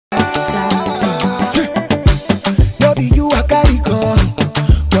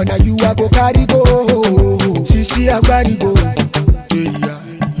Agbari go. Yeah,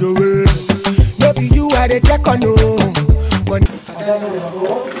 yo, maybe you are the check on no. Father,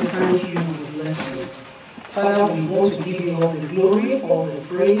 Lord, we thank you, we bless you. Father, we want to give you all the glory, all the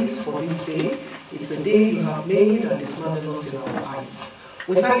praise for this day. It's a day you have made and it's marvelous in our eyes.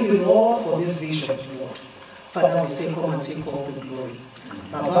 We thank you, Lord, for this vision, Lord. Father, we say, come and take all the glory.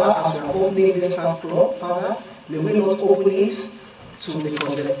 Baba, as we are opening this staff club, Father, may we not open it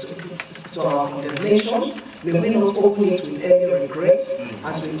to our condemnation. May we not open it with any regret.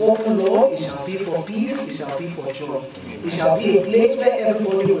 As we open, Lord, it shall be for peace, it shall be for joy. It shall be a place where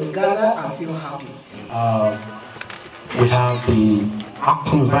everybody will gather and feel happy. We have the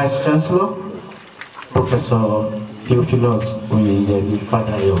Acting Vice Chancellor, Professor Theophilus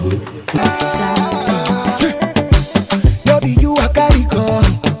ElizadePFA-TV. No be you a carry go,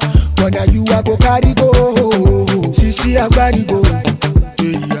 but now you a go carry go. Sisi Agbari go.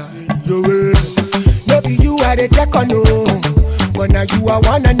 Yeah, yo. No be you a the check on no, but now you a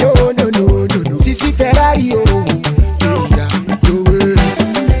wanna no. Sisi Ferrari oh. Yeah, yo.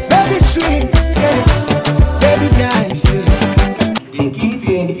 Baby sweet, yeah. Baby nice. Yeah. The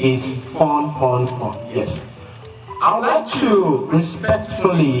giving is fun. Yes. I would like to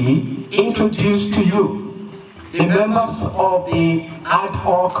respectfully introduce to you the members of the ad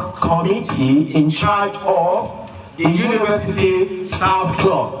hoc committee in charge of the University Staff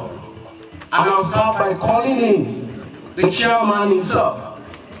Club. And I'll start by calling in the chairman himself,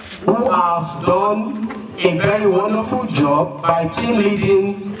 who has done a very wonderful job by team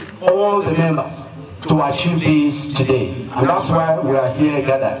leading all the members to achieve this today. And that's why we are here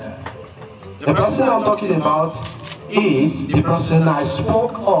gathered. The person I'm talking about is the person I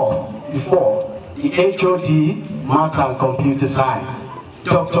spoke of before, the HOD Math and Computer Science,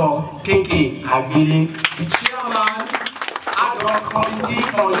 Dr. KK Agili, the chairman ad hoc committee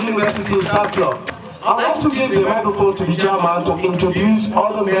on University Staff Club. I'd like to give the microphone to the chairman to introduce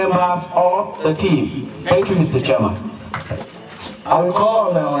all the members of the team. Thank you, Mr. Chairman. I will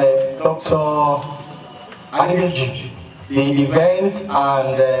call on Dr. Ademeji, the events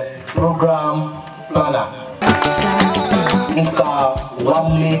and program planner. Mr.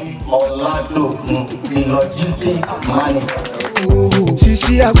 Wale Olado, the logistic manager.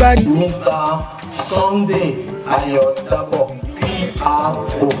 Mr. Sunday Ayodabo,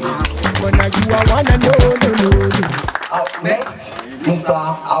 PRO. Up next, Mr.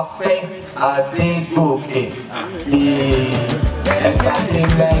 Afe Adegoke, the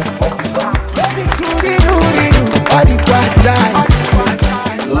entertainment officer.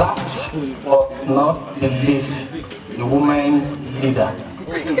 Last but not the least, the woman leader,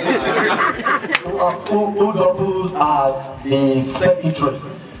 who doubles as the secretary,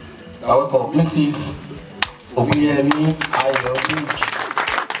 Mrs. Obiyemi Ayodeji.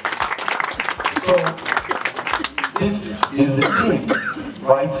 So, this is the team,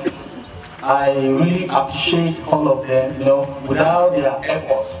 right? I really appreciate all of them. Without their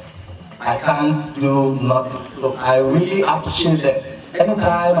efforts, I can't do nothing. So I really appreciate them.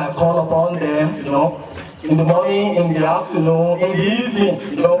 Anytime I call upon them, in the morning, in the afternoon, in the evening,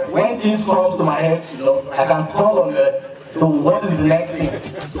 when things come to my head, I can call on them. So what is the next thing?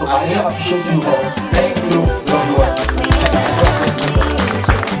 So I really appreciate you all. Thank you, everyone.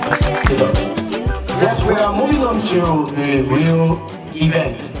 Yes, we are moving on to the real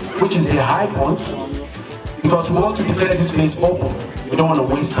event, which is the high point, because we want to declare this place open. We don't want to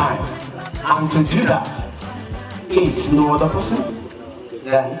waste time. And to do that is no other person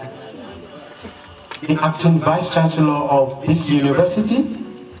than the acting vice chancellor of this university,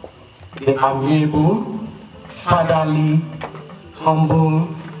 the amiable, fatherly, humble,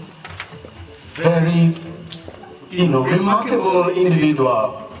 very, remarkable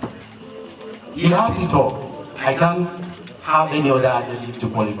individual. He has it all. I can't have any other adjective to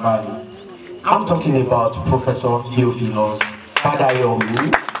qualify him. I'm talking about Professor Theophilus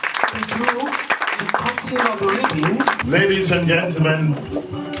ElizadePFA-TV. Ladies and gentlemen,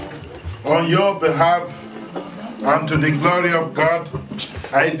 on your behalf and to the glory of God,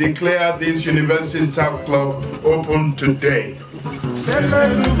 I declare this University Staff Club open today.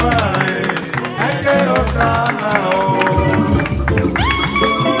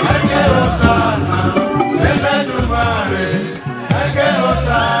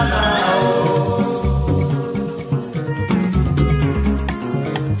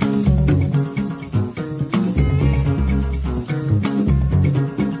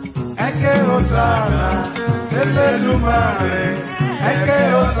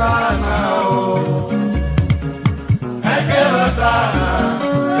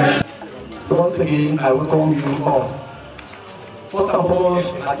 Once again, I welcome you all. First and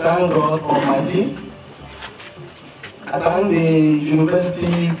foremost, I thank God Almighty I thank the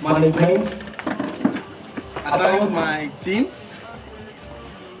university management. I thank my team.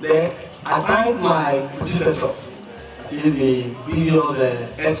 Then I thank my predecessors, the previous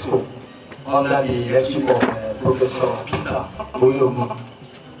ESCO under the leadership of Professor Peter Oyogun. I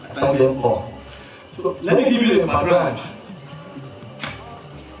thank them all. So let me give you the background.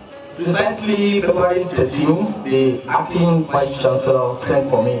 Precisely February 13, the acting Vice Chancellor sent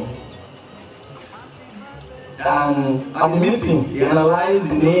for me. And at the meeting, he analyzed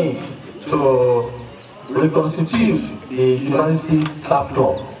the need to reconstitute the University Staff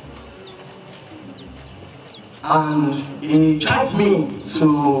Club. And he charged me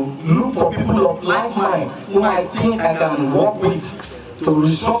to look for people of like mind whom I think I can work with to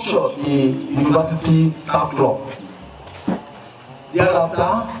restructure the University Staff Club.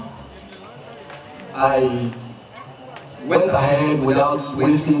 Thereafter, I went ahead without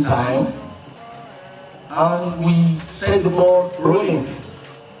wasting time, and we set the ball rolling.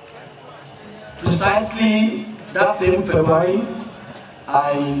 Precisely that same February,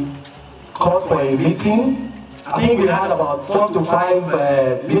 I called for a meeting. I think we had about 4 to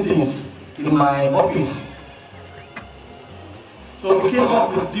 5 meetings in my office. So we came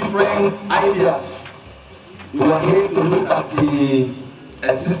up with different ideas. We were here to look at the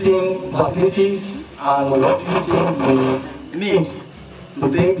existing facilities and what do you think we need to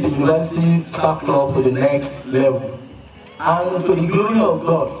take the University Staff Club to the next level. And to the glory of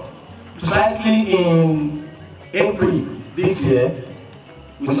God, precisely in April this year,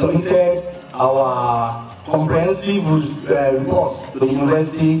 we submitted our comprehensive report to the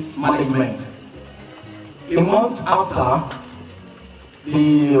university management. A month after,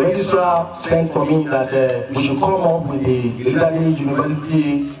 the registrar sent for me that we should come up with the Elizade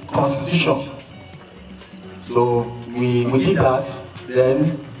University Constitution. So we did that,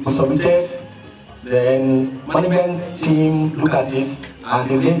 then we submitted, then management team looked at it and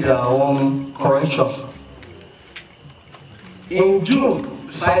they made their own corrections. In June,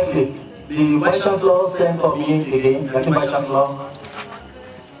 precisely, the Vice Chancellor sent for me again, the Vice Chancellor.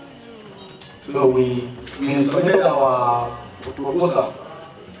 So we submitted our proposal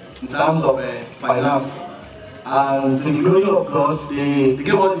in terms of finance. And to the glory of God, they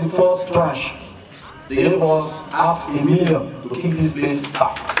gave us the first tranche. They gave us $500,000 to keep this place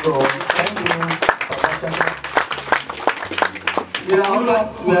up. So thank you. We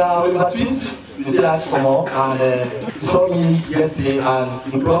are Oliver Twist. We still ask for more, and he saw me yesterday, and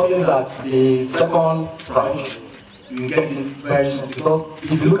he promised that the second tranche, you get it very soon. Because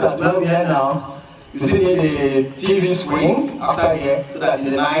if you look at where we are now, you still need a TV screen outside here, so that in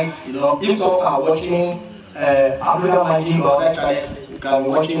the night, you know, if some are watching African Magic or other channels, you can be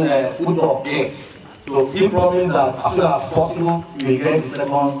watching football game. So he promised that as soon as possible, you will get the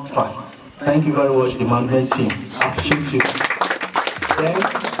second tranche. Thank you very much, the management team. I appreciate you. Then,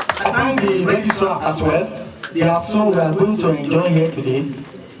 I thank the registrar as well. They are so we are going to enjoy here today.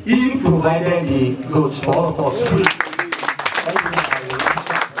 He provided the goods for all of us free.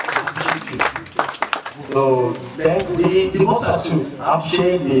 So then the bursar too. I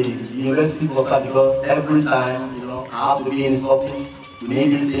appreciate the university bursar because every time, you know, I have to be in his office. We need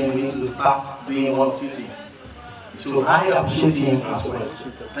this thing, we need to start doing 1 or 2 things. So I appreciate him as well.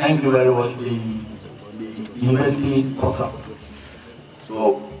 Thank you very much, the university bursar.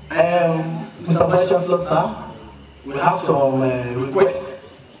 So Mr. Vice Chancellor, sir, we have some requests,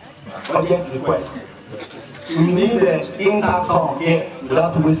 audience requests. We need the intercom here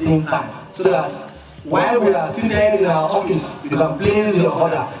without wasting time, so that while we are seated in our office, you can place your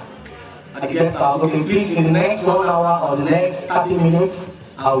order at the guest house. Okay, please, in the next 1 hour or the next 30 minutes,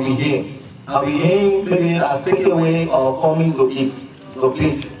 I'll be here. I'll be here maybe as takeaway or coming to eat. So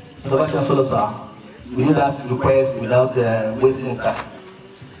please, Mr. Vice Chancellor, sir, we need that request without wasting time.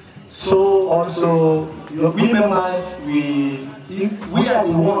 So also, we members, we are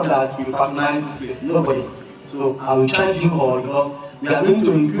the ones that will patronize this place, nobody. So I will charge you all because we are going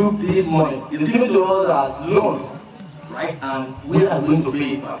to recoup this money. It's given to us as loan, right? And we are going to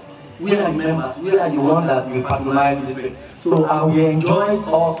pay it back. We are the members, we are the ones that will patronize this place. So I will enjoy us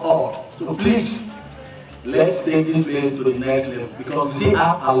all. So please, let's take this place to the next level because we still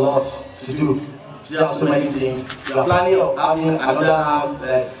have a lot to do. We have so many things. We are planning of having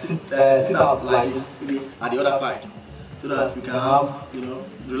another sit out like this at the other side, so that we can have, you know,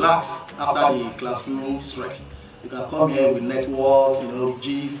 relax after the classroom stress. You can come here with network, you know,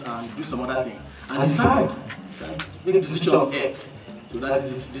 gist and do some other thing. And decide, make decisions here. So that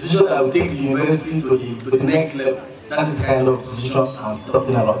is the decision that will take the university to the next level. That is the kind of decision I'm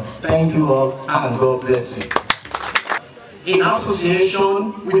talking about. Thank you all and God bless you. In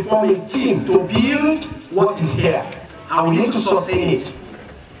association, we form a team to build what is here. and we need to sustain it.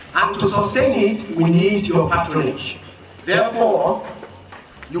 And to sustain it, we need your patronage. Therefore,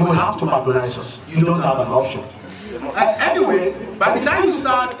 you will have to patronize us. You don't have an option. Anyway, by the time you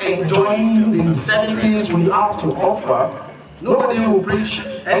start enjoying the services we have to offer, nobody will preach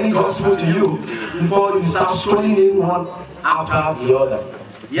any gospel to you before you start strolling in one after the other.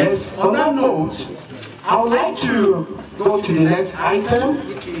 Yes, on that note, I would like to go to the next item,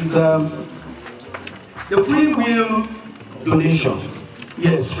 which is the free will donations.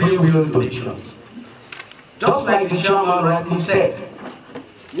 Yes, free will donations. Just like the chairman rightly said,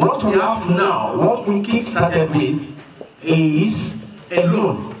 what we have now, what we kick-started with, is a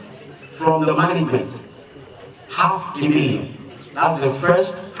loan from the management, $500,000. That's the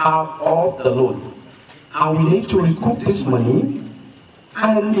first half of the loan. And we need to recoup this money.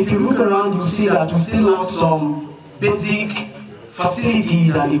 And if you look around, you see that we still have some basic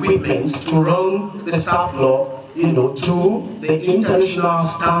facilities and equipment to run the staff club, to the international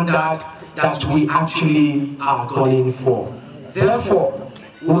standard that we actually are going for. Therefore,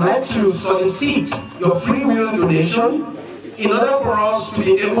 we would like to solicit your free will donation in order for us to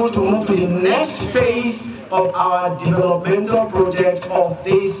be able to move to the next phase of our developmental project of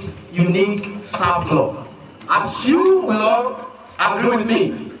this unique staff club. As you will all agree with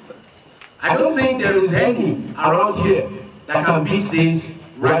me, I don't think there is any around here that can beat this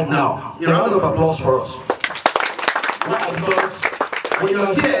right now. A round of applause for us. Why? Because when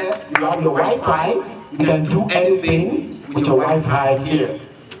you're here, you have your Wi-Fi, you can do anything with your Wi-Fi here.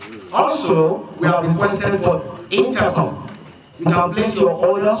 Also, we have requested for intercom. You can place your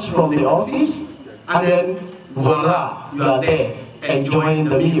orders from the office, and then voila, you are there enjoying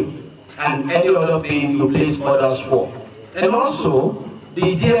the meal and any other thing you place orders for. And also,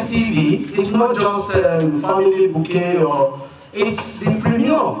 the DSTV is not just family bouquet, or it's the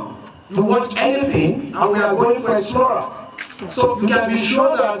premium. You watch anything, and we are going for Explorer. So you can be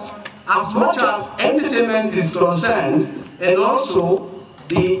sure that as much as entertainment is concerned, and also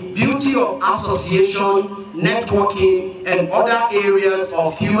the beauty of association, networking, and other areas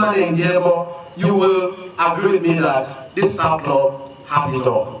of human endeavor, you will agree with me that this staff club has it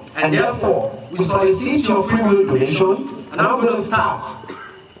all. And therefore, we solicit your free will donation, and I'm going to start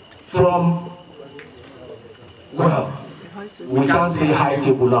from, well, we can't say high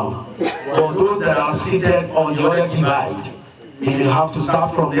table now, but those that are seated on the other divide, if you have to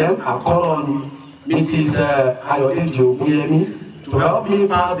start from them, I'll call on Mrs. Ayodele to help me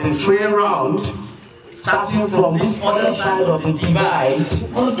pass the tray around, starting from this other side of the divide,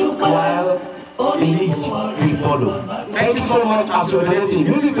 while the lead will follow. Thank you so much as you're donating.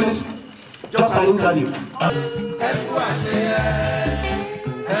 Music, please. Just an interview.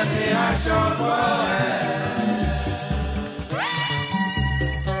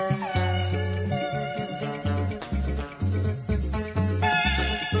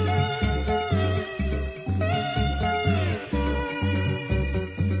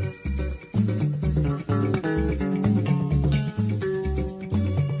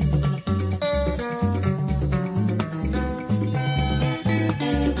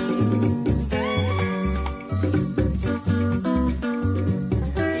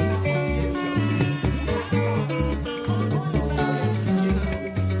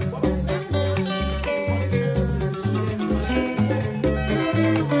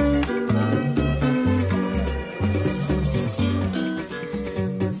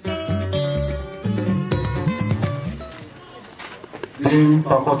 The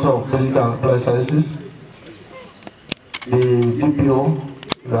Faculty of Physical and Applied Sciences, the DPO,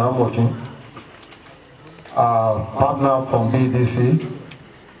 Ilara-Mokin, partner from BDC,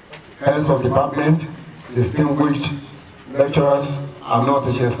 heads of department, distinguished lecturers, and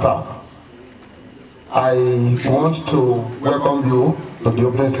non-teaching staff. I want to welcome you to the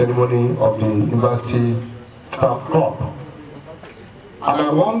opening ceremony of the University Staff Club. And I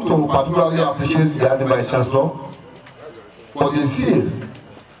want to particularly appreciate the Vice Chancellor for the zeal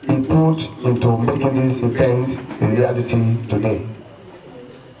he put into making this event a reality today.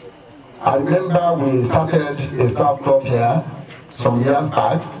 I remember we started a staff club here some years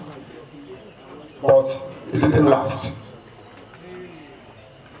back, but it didn't last.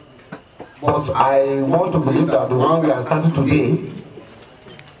 But I want to believe that the one we are starting today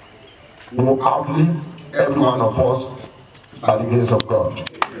will outlive every one of us by the grace of God.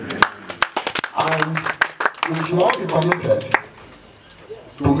 And we should all be committed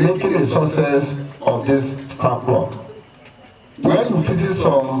to making a success of this staff club. When you visit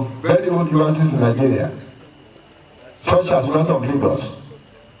some very old universities in Nigeria, such as University of Lagos,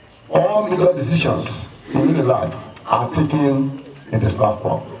 all major decisions in life are taken in the staff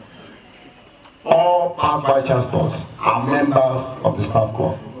club. all past vice chancellors are members of the staff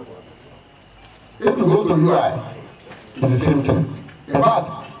club. If you go to UI, it's the same thing. In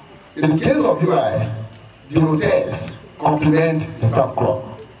fact, in the case of UI, the hotels complement the staff club.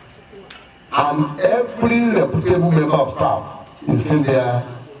 And every reputable member of staff is seen there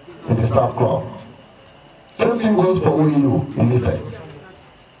in the staff club. Same thing goes for OEU in Ife.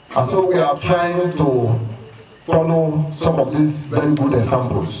 And so we are trying to follow some of these very good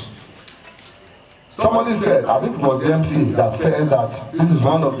examples. Somebody said, I think it was the MC that said that this is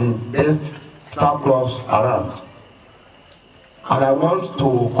one of the best staff clubs around. And I want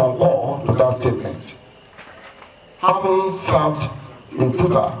to concur to that statement. Having served in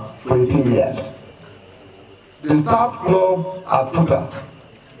Futa for 18 years, the staff club at Futa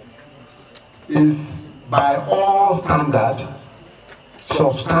is by all standards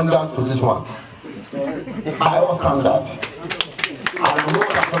substandard to this one. By all standards. I know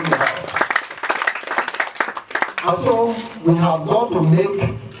what I'm talking about. And so we have got to make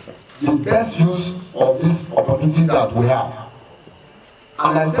the best use of this opportunity that we have.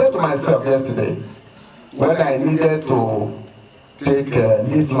 And I said to myself yesterday, when I needed to take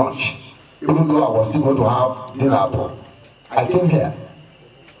late lunch, even though I was still going to have dinner at home, I came here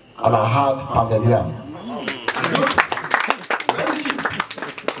and I had pounded yam.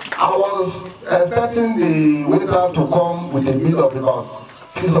 I was expecting the waiter to come with a bill of about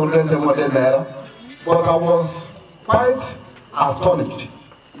 600, 700 naira, but I was quite astonished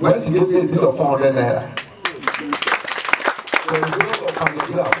when she gave me a bill of 400 naira. So a bill of pounded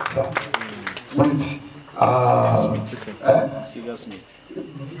yam, with serious meat.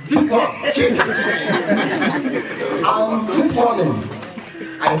 And this morning,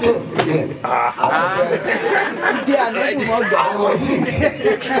 I came again. I was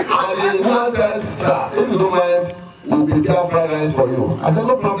sick. And the man said, sir, if you don't mind, we'll prepare fried rice for you. I said,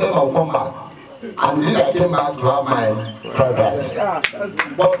 no problem, I'll come back. And then I came back to have my fried rice.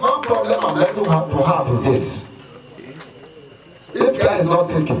 But one problem I'm likely to have is this. If guy is not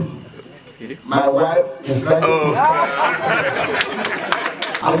taking, my wife is like,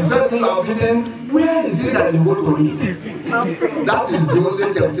 I'm telling you, I'm thinking, where is it that you go to eat? That is the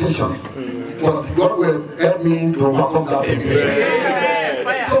only temptation. But God will help me to overcome that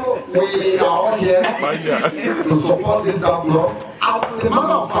temptation. So we are all here to support this staff club. As a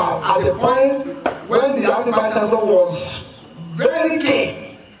matter of fact, at the point when the acting vice chancellor was very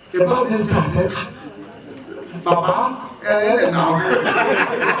keen about this task, Baba, now.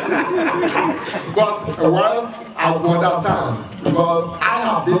 But well, I will understand because I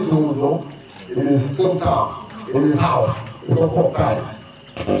have been to Udo in his hometown, in his house, a couple of times.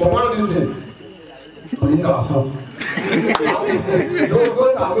 For one reason, to eat our soup.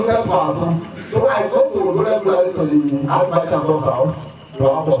 Those are noted for our soup. So I go to Udo regularly to the advice chancellor's house to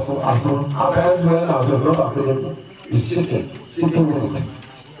have our soup. At times when I was not available, it's chicken wings.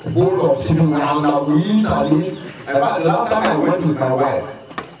 A bowl of chicken wings, and we eat and eat. About the last time I went with my wife,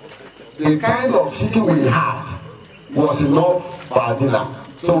 the kind of chicken we had was enough for our dinner.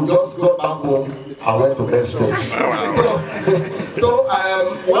 So we just got back home and went to bed straight. So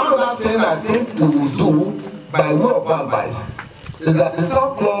one other thing I think we will do by way of advice is that the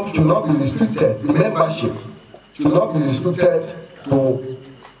staff club should not be restricted, the membership should not be restricted to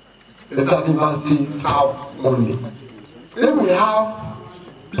Elizade University staff only. If we have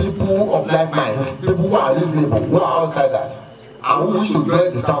people of like minds, people who are reasonable, who are outsiders, and who should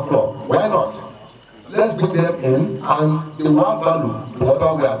join the staff club, why not? Let's bring them in and they will have value to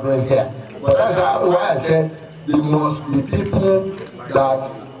whatever we are doing here. But that's why I said there must be people that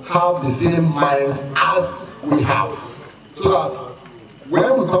have the same minds as we have. So that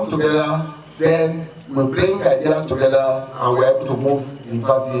when we come together, then we bring ideas together and we're able to move the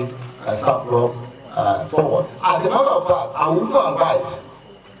university staff club forward. As a matter of fact, I will also advise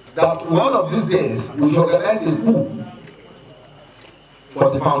that one of these days we should organize a coup for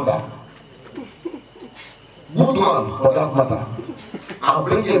the founder. Good one for that matter. I'll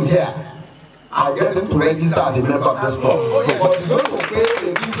bring him here. I'll get him to register as a member of this club. But he's going to pay a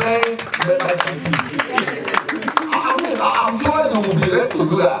different membership. I'm sure you will be ready to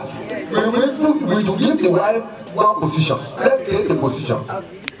do that. We should give the wife one position. Let's create a position.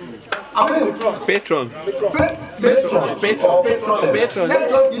 Patron. Let's just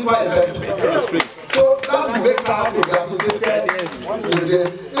give her a patron. So that will make her to be associated with the,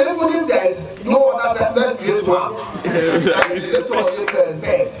 even if there is no other time, let's create one. Like the sector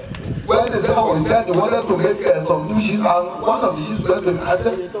said. When the sector said they wanted to make some new ships, and one of the ships went to I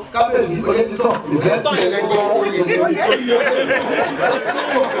said, Captain, you collect it up. He said,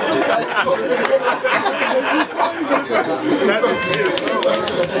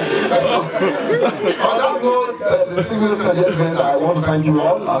 thank you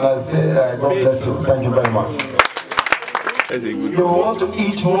all, and I say God bless you. Thank you very much. You want to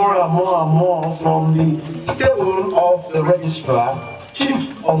eat more and more and more from the stable of the registrar, Chief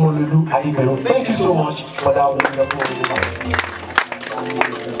Omololu Aigero. Thank you so much for that wonderful remark.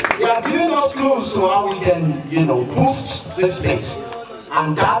 He has given us clues to how we can, boost this place.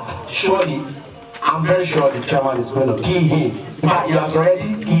 And that surely, I'm very sure the chairman is going to key in. In fact, he has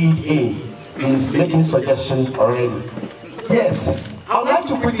already keyed in. He's making suggestions already. Yes, I would like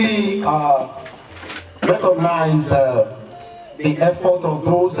to quickly recognize the effort of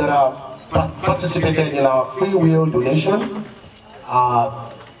those that have participated in our free will donation.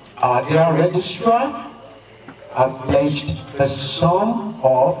 Our dear registrar has pledged the sum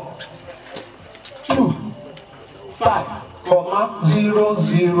of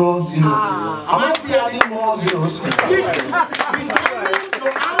 25,000. Am I still adding more zeros? Listen, we need to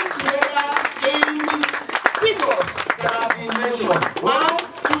answer together in figures that have been mentioned. 1,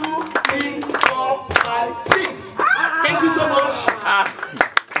 2, 3, 4, 5, 6. Thank you so much.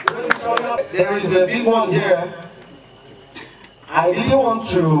 There is a big one here. I didn't want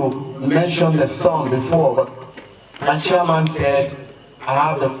to mention the sum before, but my chairman said I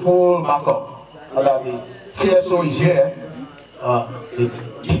have the full backup. The CSO is here. The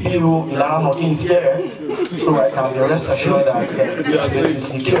DPO Ilara-Mokin is here, so I can be rest assured that this is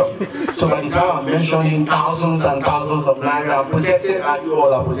secure. So by the time I'm mentioning thousands and thousands of naira, I'm protected and you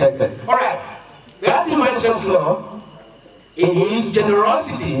all are protected. Alright, the acting vice law, in his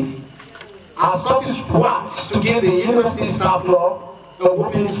generosity, has got his words to give the University Staff Club a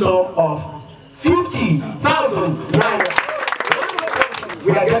whopping sum of 50,000 naira.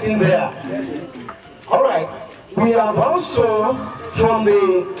 We are getting there. Alright. We have also, from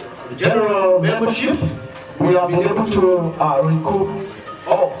the general membership, we have been able to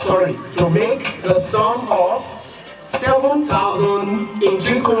to make the sum of 7,000 in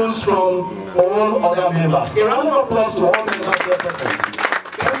trickles from all other members. A round of applause to all members here present.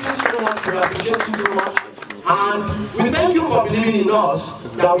 Thank you so much, we appreciate you so much. And we thank you for believing in us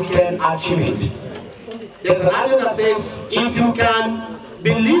that we can achieve it. There's an adage that says, if you can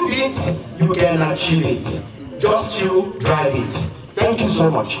believe it, you can achieve it. Just you drive it. Thank you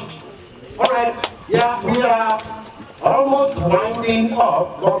so much. Alright, yeah, we are almost winding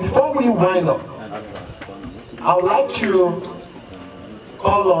up, but before we wind up, I would like to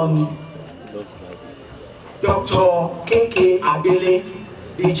call on Dr. K.K. Adele,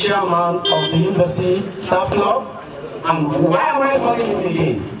 the chairman of the University Staff Club. And why am I calling him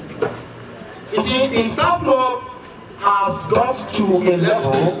again? You see, the Staff Club has got to a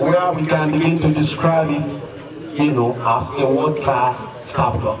level where we can begin to describe it as a world-class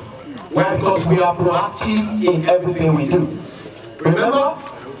staff club. Why? Because we are proactive in everything we do. Remember,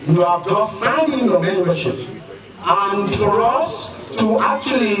 you have just signed in your membership. And for us to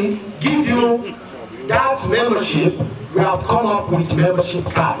actually give you that membership, we have come up with membership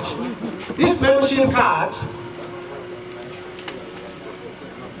cards. This membership card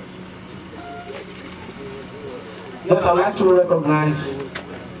I'd like to recognize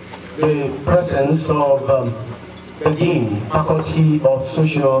the presence of the Dean, Faculty of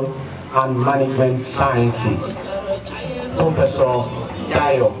Social and Management Sciences, Professor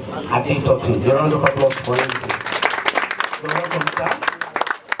Dayo Adetotin. A round of applause for him. You're welcome, sir.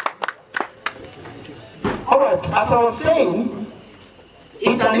 Alright, as I was saying,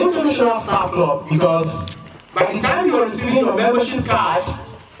 it's an international staff club because by the time you are receiving your membership card,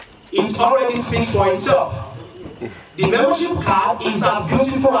 it already speaks for itself. The membership card is as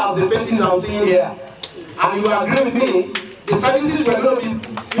beautiful as the faces I'm seeing here. And you agree with me, the services we're going to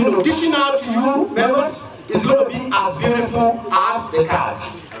be dishing out to you members is going to be as beautiful as the cards.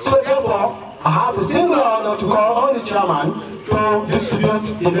 So therefore, I have the singular honor to call on the chairman to distribute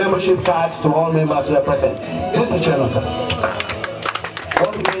the membership cards to all members here present. This is the chairman, sir.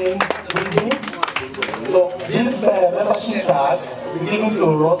 Once again, so this membership card is given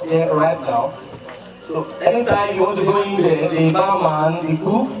to us here right now. So anytime you want to go in there, the barman, the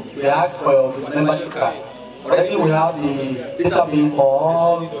cook, they ask for your membership card. Already we have the database for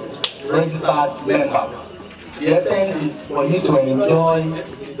all registered members. The essence is for you to enjoy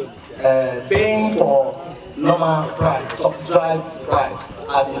paying for normal price, subscribed price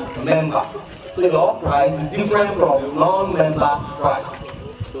as a member. So your price is different from non-member price.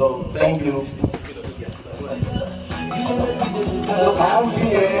 So thank you. So I am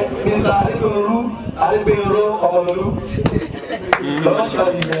here, Mr. Adebero Omolu.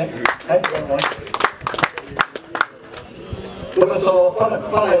 Thank you very much. Professor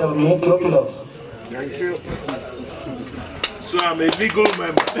Fanayomi Theophilus. Thank you. So I'm a legal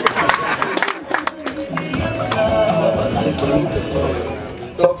member.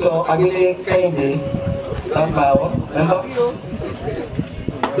 Dr. Agile Kende, that's my own member.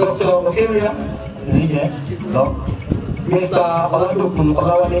 Dr. Okeria, is he here? No. Mr. Oladokun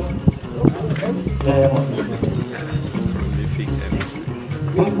Olawale.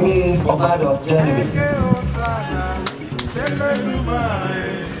 Ms. Obado Jeremy.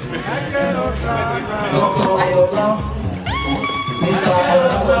 Dr. Ayola. Mr.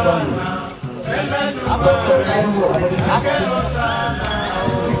 Ayola. Dr. Ayola.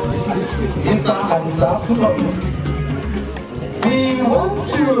 Mr. Adisa. We want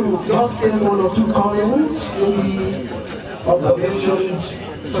to just get one or two comments, maybe observations,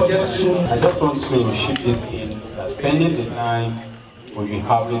 suggestions. I just want to shift this in, spending the time we'll be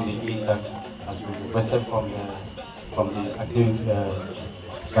having the interview as we requested from the active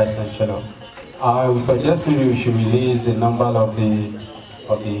Vice Chancellor. I would suggest maybe we should release the number of the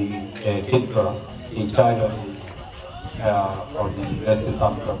teacher in charge of the University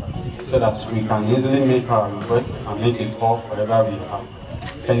Staff Club, so that we can easily make our request and make it for whatever we have,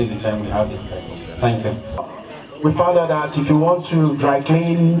 pending the time we have it. Thank you. We found out that if you want to dry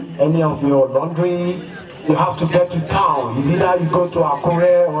clean any of your laundry, you have to get to town. It's either you go to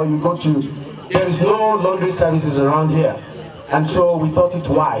Akure or you go to, there is no laundry services around here. And so we thought it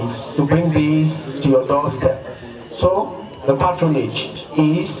wise to bring these to your doorstep. So the patronage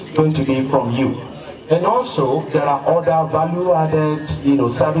is going to be from you. And also there are other value-added,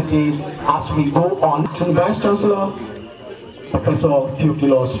 services as we go on. So Vice Chancellor, Professor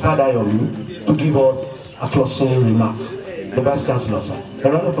Theophilus Fadayomi, to give us a closing remarks. The Vice Chancellor, sir. A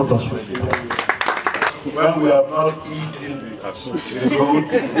round of applause. When we have not eaten the food,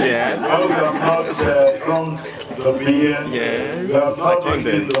 yes. When we have not drunk the beer, yes. We have not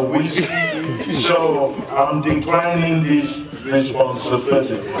taken the whiskey, so I'm declining this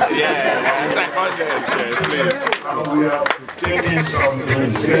responsibility. Yeah, please. And we are taking some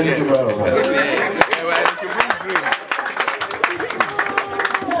drinks. Thank you very much.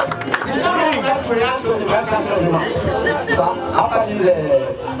 React to the Vice Chancellor. After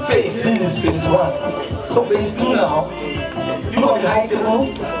this is phase 1. So phase 2 now, people on the high table,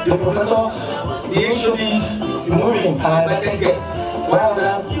 the professors, the HODs, the moving, and I invited guests. While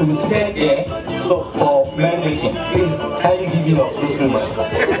that will be seated here, so for men making. Please, can you give it up, those members?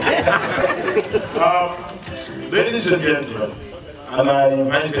 Ladies and gentlemen, and I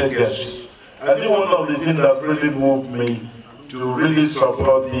invited guests, I think one of the things that really moved me to really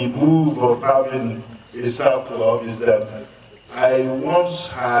support the move of having a staff club is that I once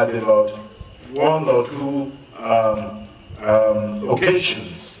had about 1 or 2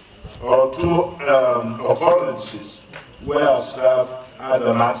 occasions or 2 occurrences where our staff had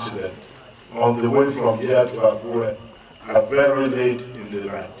an accident on the way from here to Akure at very late in the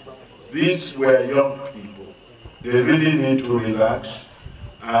night. These were young people. They really need to relax.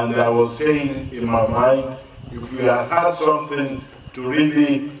 And I was saying in my mind, if we had something to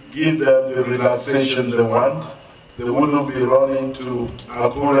really give them the relaxation they want, they wouldn't be running to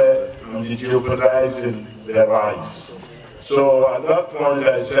Akure and be jeopardizing their lives. So at that point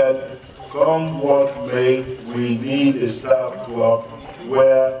I said, come what may, we need a staff club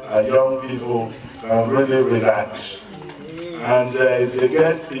where our young people can really relax. And if they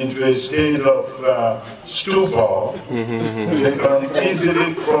get into a state of stupor, they can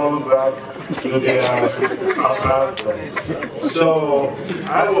easily crawl back to their apartment. So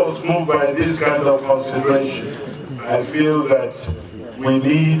I was moved by this kind of consideration. I feel that we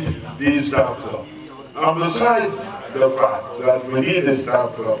need this staff club. And besides the fact that we need a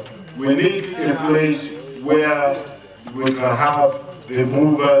staff club, we need a place where we can have the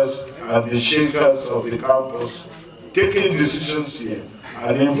movers and the shakers of the campus taking decisions here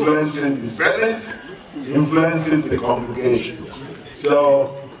and influencing the Senate, influencing the congregation.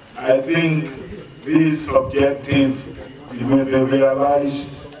 So I think this objective will be realized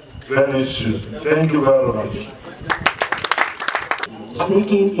very soon. Thank you very much.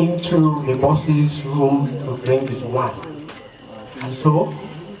 Sneaking into the boss's room to drink his wine. And so,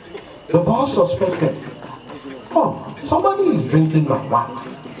 the boss suspected, oh, somebody is drinking my wine.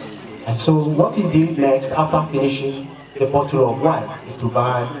 And so what he did next, after finishing the bottle of wine, is to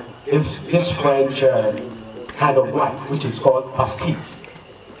buy this French kind of wine, which is called pastis.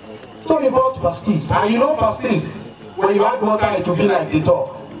 So he bought pastis. And you know pastis, when you add water, it will be like the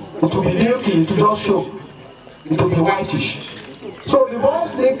top. It will be milky, it will just show. It will be whitish. So the boy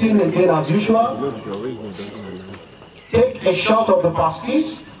sneaked in again as usual, take a shot of the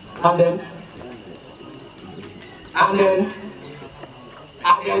pastis, and then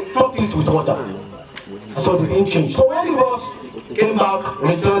top it with water. So the thing changed. So when the boss came back,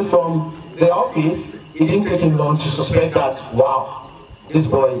 returned from the office, it didn't take him long to suspect that, wow, this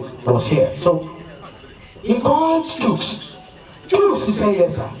boy was here. So he called Chooks. Chooks, he said,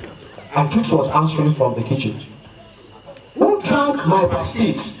 yes, sir. And Chooks was answering from the kitchen. Who drank my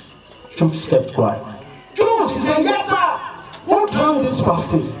pasties? Chooks kept quiet. Chooks, he said, yes, sir. Who drank this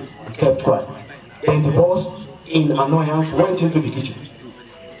pasties? He kept quiet. Then the boss, in annoyance, went into the kitchen.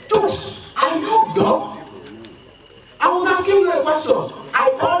 Chooks, are you dumb? I was asking you a question. I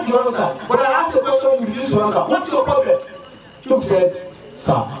called you answer, but I asked a question you refused to answer. What's your problem? Chooks said,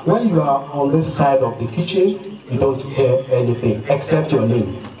 sir, when you are on this side of the kitchen, you don't hear anything except your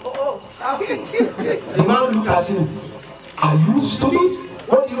name. The man looked at him. Are you stupid?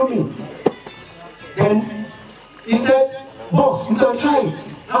 What do you mean? Then he said, boss, you can try it.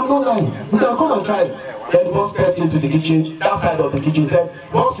 I'm not lying. You can come and try it. Then the boss stepped into the kitchen, that side of the kitchen, said,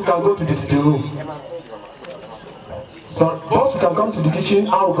 boss, you can go to the sitting room. But boss, you can come to the kitchen,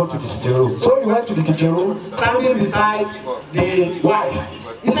 I will go to the sitting room. So he went to the kitchen room, standing beside the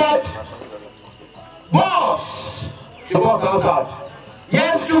wife. He said, boss! The boss answered,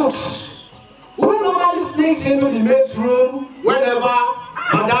 yes, Chooks. Who normally sneaks into the maid's room whenever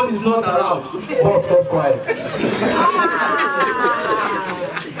Madame is not around? Boss kept quiet.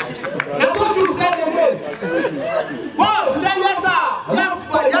 That's what Chooks said again. Boss, he said, yes, sir. Yes,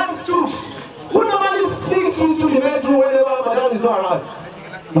 but yes, Chooks. Who normally sneaks into the maid's room whenever Madame is not around?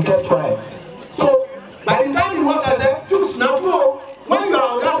 He kept quiet. So, by the time he walked, I said, Chooks, now true. When you are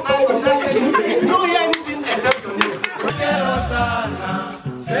on that side of that kitchen, you don't hear anything except your name.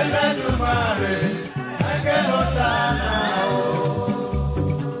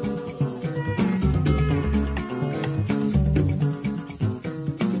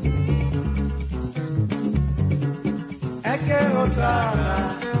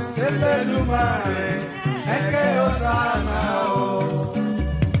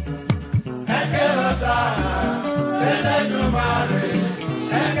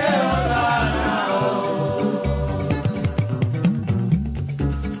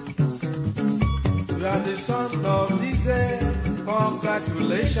 You are the son of this day.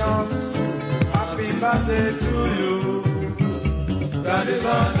 Congratulations. Happy birthday to you. You are the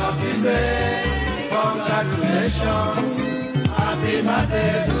son of this day. Congratulations. Happy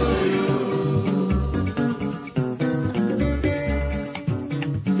birthday to you.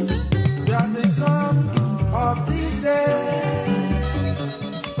 You are the son of this day.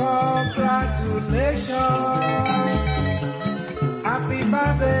 Congratulations. Happy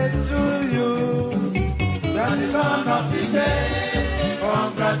birthday to you. You are the son of this day.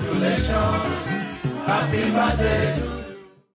 Congratulations. Happy birthday to you.